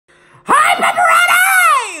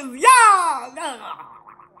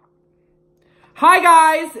Hi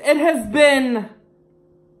guys, it has been...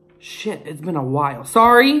 Shit, it's been a while.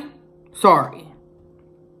 Sorry.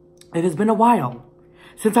 It has been a while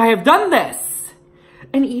since I have done this.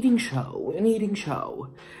 An eating show.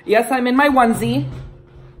 Yes, I'm in my onesie.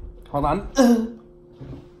 Hold on.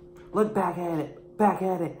 Look back at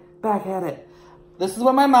it. This is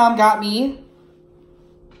what my mom got me.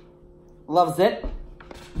 Loves it.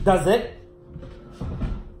 Does it.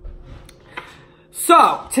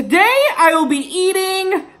 So, today I will be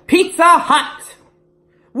eating Pizza Hut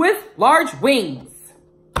with large wings.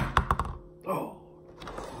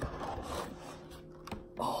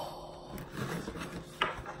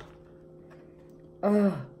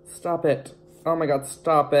 Stop it. Oh my god,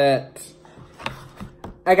 stop it.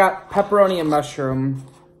 I got pepperoni and mushroom.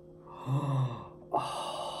 Oh,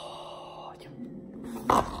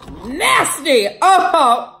 nasty!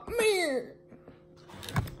 Oh, man.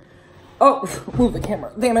 Oh, move the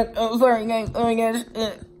camera. Damn it. Oh, sorry, guys. Oh my gosh.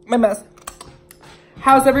 My mess.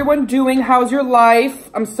 How's everyone doing? How's your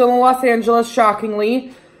life? I'm still in Los Angeles,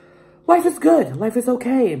 shockingly. Life is good. Life is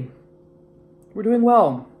okay. We're doing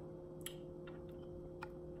well.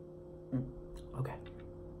 Okay.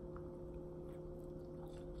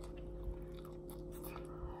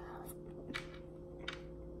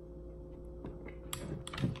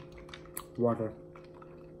 Water.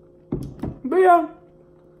 But yeah,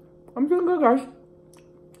 I'm feeling good, guys.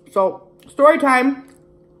 So, story time.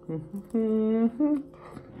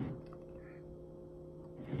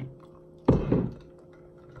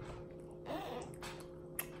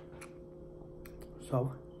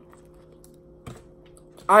 So,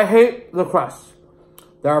 I hate the crust.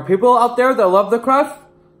 There are people out there that love the crust.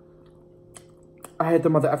 I hate the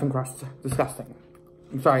mother effing crust. Disgusting.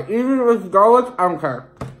 I'm sorry. Even with garlic, I don't care.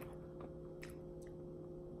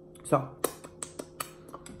 So,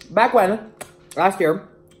 back when, last year,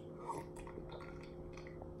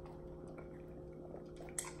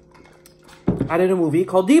 I did a movie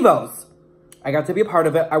called Devos. I got to be a part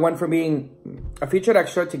of it. I went from being a featured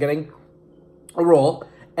extra to getting a role.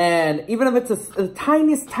 And even if it's a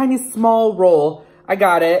tiny small role, I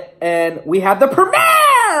got it. And we had the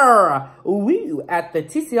premiere! Woo! At the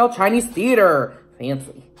TCL Chinese Theater.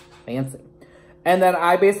 Fancy. And then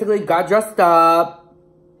I basically got dressed up.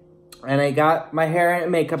 And I got my hair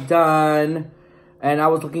and makeup done. And I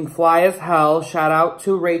was looking fly as hell. Shout out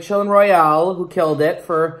to Rachel and Royale, who killed it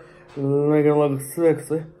for making it look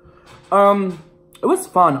sexy. It was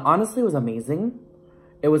fun. Honestly, it was amazing.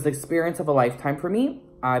 It was the experience of a lifetime for me.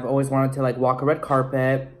 I've always wanted to, like, walk a red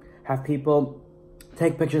carpet, have people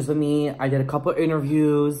take pictures of me. I did a couple of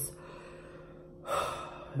interviews.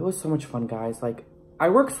 It was so much fun, guys. Like, I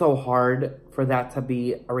worked so hard for that to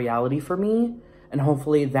be a reality for me. And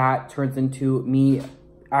hopefully that turns into me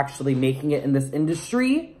actually making it in this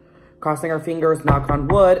industry. Crossing our fingers, knock on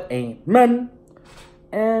wood, amen.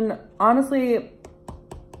 And honestly,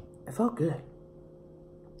 it felt good.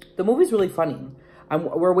 The movie's really funny.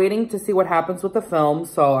 We're waiting to see what happens with the film,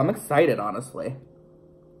 so I'm excited, honestly.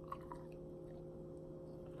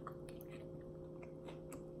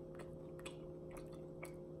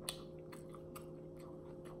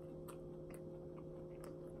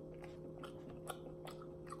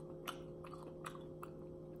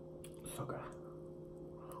 So good.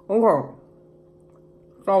 Okay.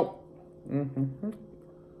 So,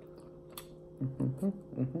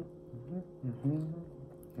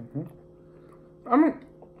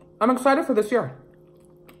 I'm excited for this year.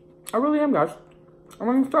 I really am, guys.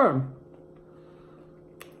 I'm excited.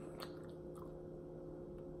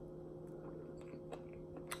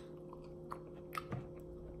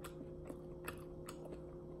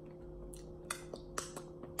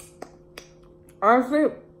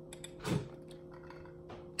 Honestly,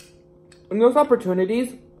 in those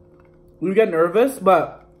opportunities, you get nervous,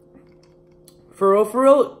 but for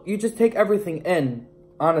real, you just take everything in,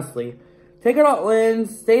 honestly. Take it all in,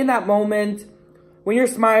 stay in that moment. When you're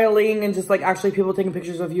smiling and just, like, actually people taking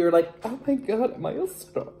pictures of you, you're like, oh my god, am I a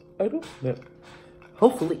star? I don't know.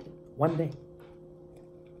 Hopefully, one day.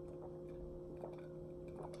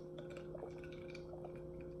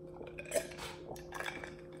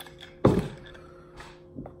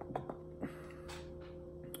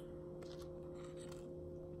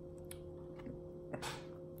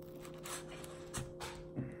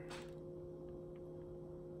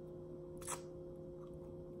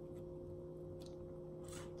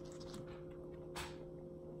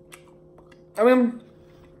 I mean,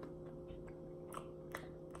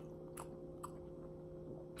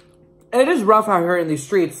 it is rough out here in these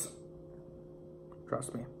streets.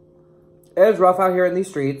 Trust me. It is rough out here in these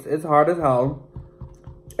streets. It's hard as hell.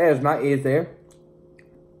 It is not easy.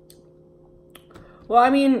 Well, I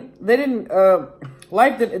mean, they didn't,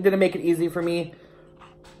 life didn't make it easy for me.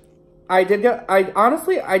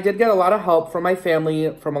 Honestly, I did get a lot of help from my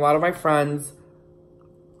family, from a lot of my friends.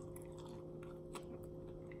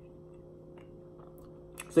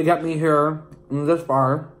 To get me here, this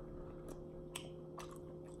far.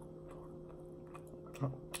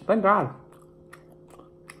 Thank God.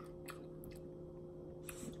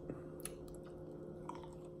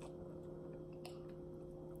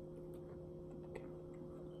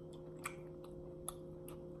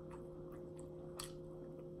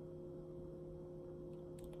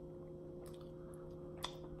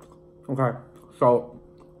 Okay, so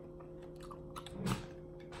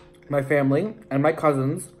my family and my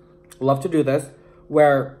cousins love to do this,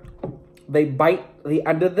 where they bite the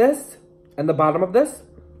end of this and the bottom of this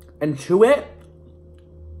and chew it,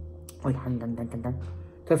 like,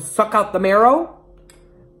 to suck out the marrow.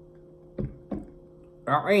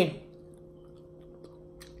 I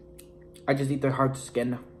just eat the hard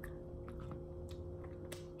skin.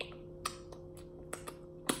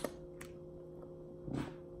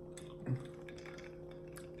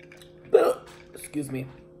 Excuse me.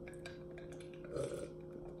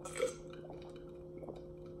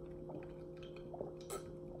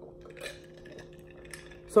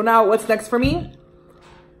 So now, what's next for me?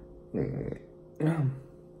 To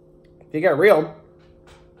get real,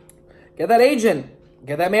 get that agent,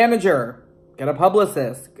 get that manager, get a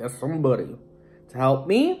publicist, get somebody to help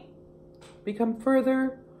me become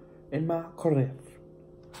further in my career.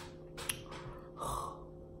 Oh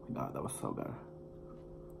my God, that was so good.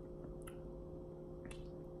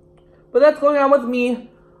 But that's going on with me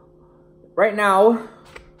right now.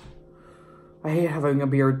 I hate having a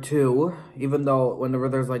beard too, even though whenever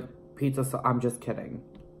there's like pizza, I'm just kidding.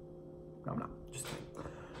 No, I'm not, just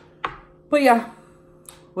kidding. But yeah,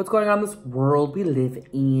 what's going on in this world we live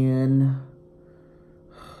in?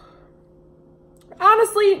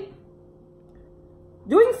 Honestly,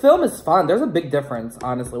 doing film is fun. There's a big difference,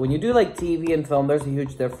 honestly. When you do like TV and film, there's a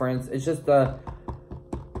huge difference. It's just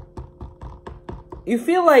you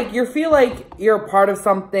feel like you're a part of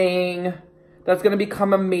something that's gonna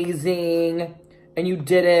become amazing, and you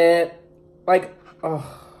did it. Like,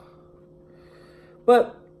 oh.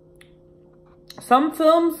 But some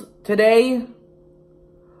films today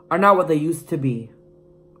are not what they used to be.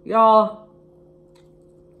 Y'all.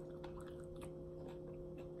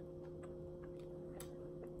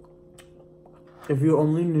 If you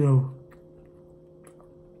only knew.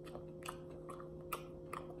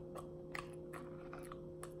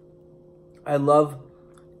 I love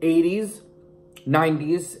 80s,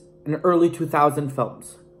 90s, and early 2000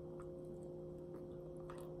 films.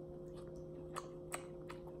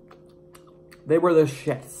 They were the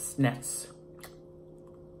shits, nets.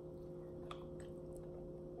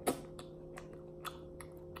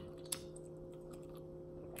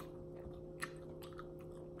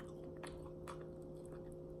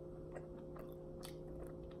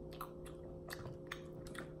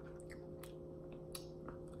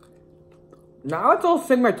 Now it's all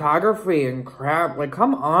cinematography and crap. Like,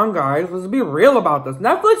 come on, guys. Let's be real about this.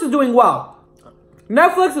 Netflix is doing well.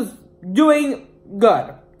 Netflix is doing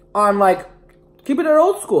good on, like, keeping it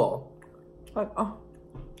old school. Like, oh,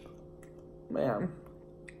 man.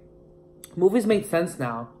 Movies made sense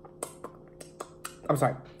now. I'm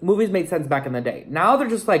sorry. Movies made sense back in the day. Now they're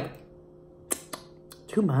just, like,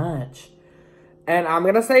 too much. And I'm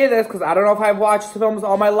going to say this because I don't know if I've watched films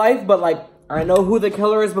all my life, but, like, I know who the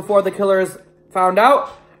killer is before the killer is found out.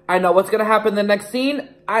 I know what's gonna happen in the next scene.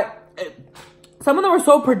 Some of them are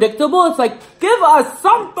so predictable. It's like, give us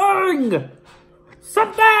something!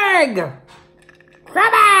 Something!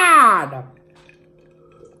 Come on!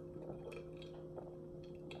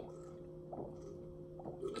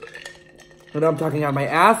 I know I'm talking out my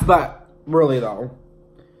ass, but really though.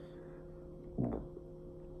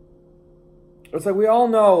 It's like, we all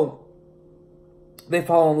know they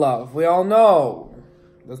fall in love. We all know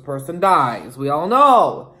this person dies. We all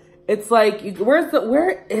know. It's like,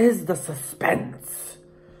 where is the suspense?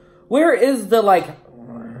 Where is the, like,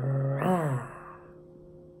 I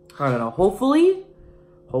don't know. Hopefully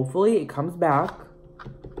it comes back.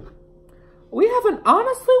 We haven't,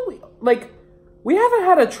 honestly, we haven't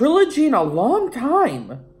had a trilogy in a long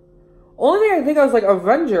time. Only thing I think I was like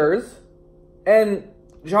Avengers and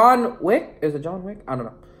John Wick. Is it John Wick? I don't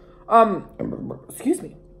know. Excuse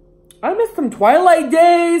me. I missed them Twilight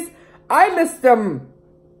days. I missed them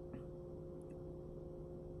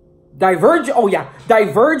Divergent. Oh yeah,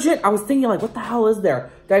 Divergent. I was thinking like, what the hell is there?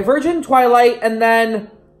 Divergent, Twilight, and then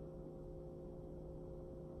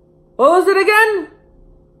what was it again?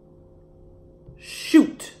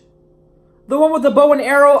 Shoot. The one with the bow and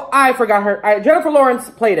arrow. I forgot her. Jennifer Lawrence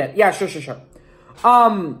played it. Yeah, sure.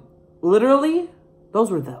 Literally,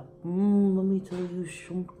 those were the... let me tell you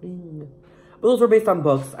something. But those were based on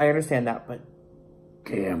books. I understand that, but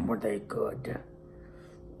damn, were they good.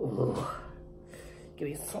 Ugh. Give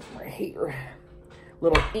me some right here.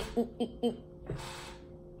 Little...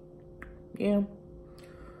 Yeah.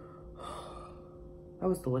 That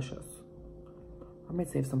was delicious. I might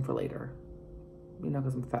save some for later. You know,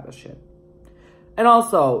 because I'm fat as shit. And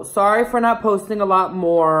also, sorry for not posting a lot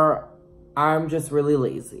more. I'm just really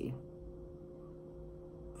lazy.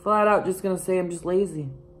 Flat out just gonna say I'm just lazy.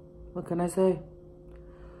 What can I say?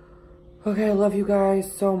 Okay, I love you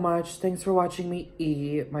guys so much. Thanks for watching me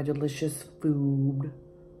eat my delicious food.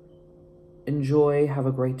 Enjoy. Have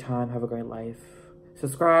a great time. Have a great life.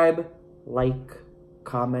 Subscribe, like,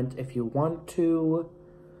 comment if you want to.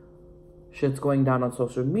 Shit's going down on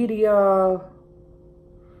social media.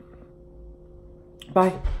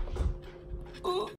 Bye.